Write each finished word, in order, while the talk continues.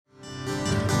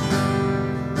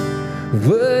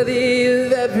worthy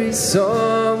of every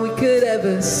song we could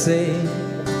ever sing,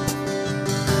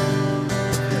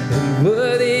 and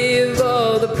worthy of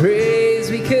all the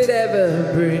praise we could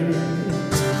ever bring,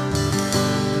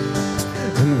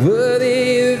 and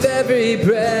worthy of every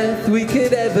breath we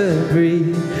could ever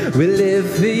breathe. We live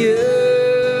for you.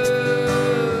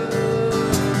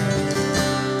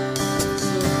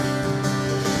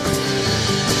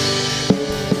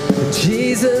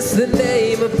 Jesus, the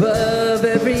name above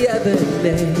every other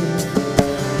name.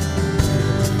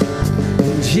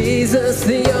 And Jesus,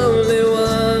 the only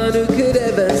one who could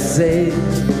ever save.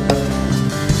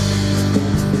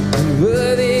 And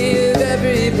worthy of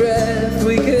every breath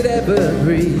we could ever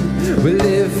breathe. We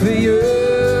live for you.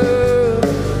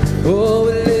 Oh,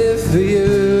 we live for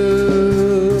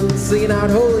you. Singing out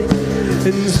holy.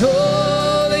 And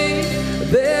holy,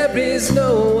 there is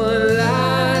no one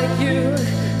like you.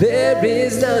 There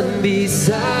is none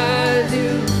beside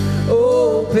you.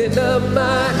 Open up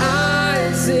my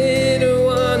eyes in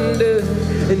wonder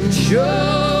and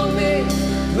show me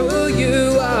who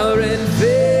you are, and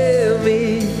fill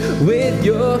me with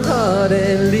your heart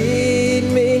and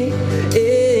lead me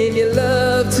in your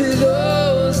love to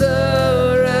those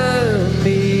around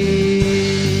me.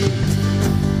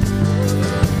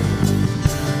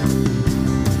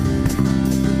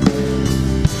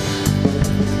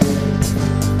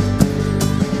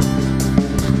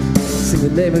 The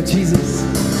name of Jesus.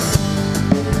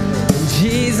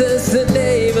 Jesus, the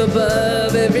name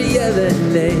above every other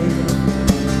name.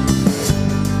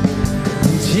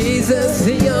 Jesus,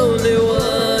 the only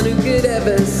one who could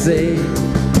ever save.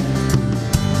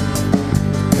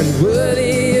 And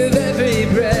worthy of every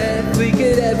breath we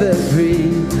could ever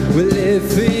breathe. We live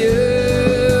for you.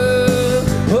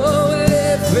 Oh, we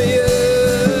live for you.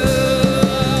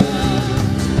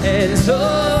 And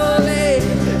holy,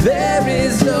 there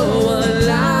is no one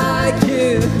like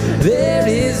you. There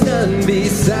is none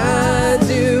beside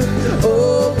you.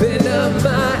 Open up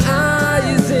my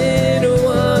eyes in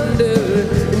wonder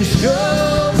and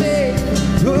show me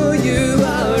who you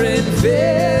are, and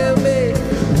fill me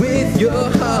with your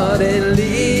heart and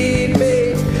lead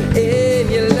me in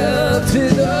your love to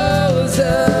those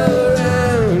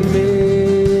around me.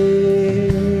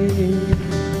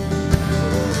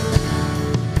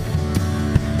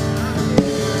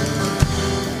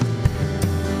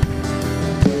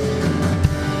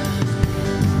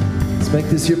 Make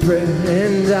this your prayer.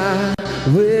 And I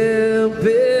will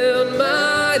build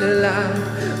my life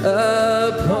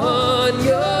upon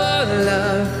your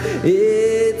love.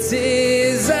 It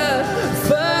is a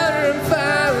firm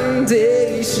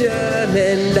foundation,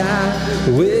 and I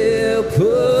will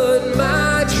put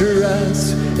my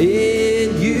trust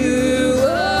in you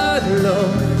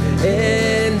alone,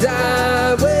 and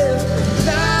I will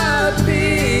not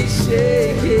be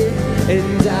shaken,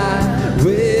 and I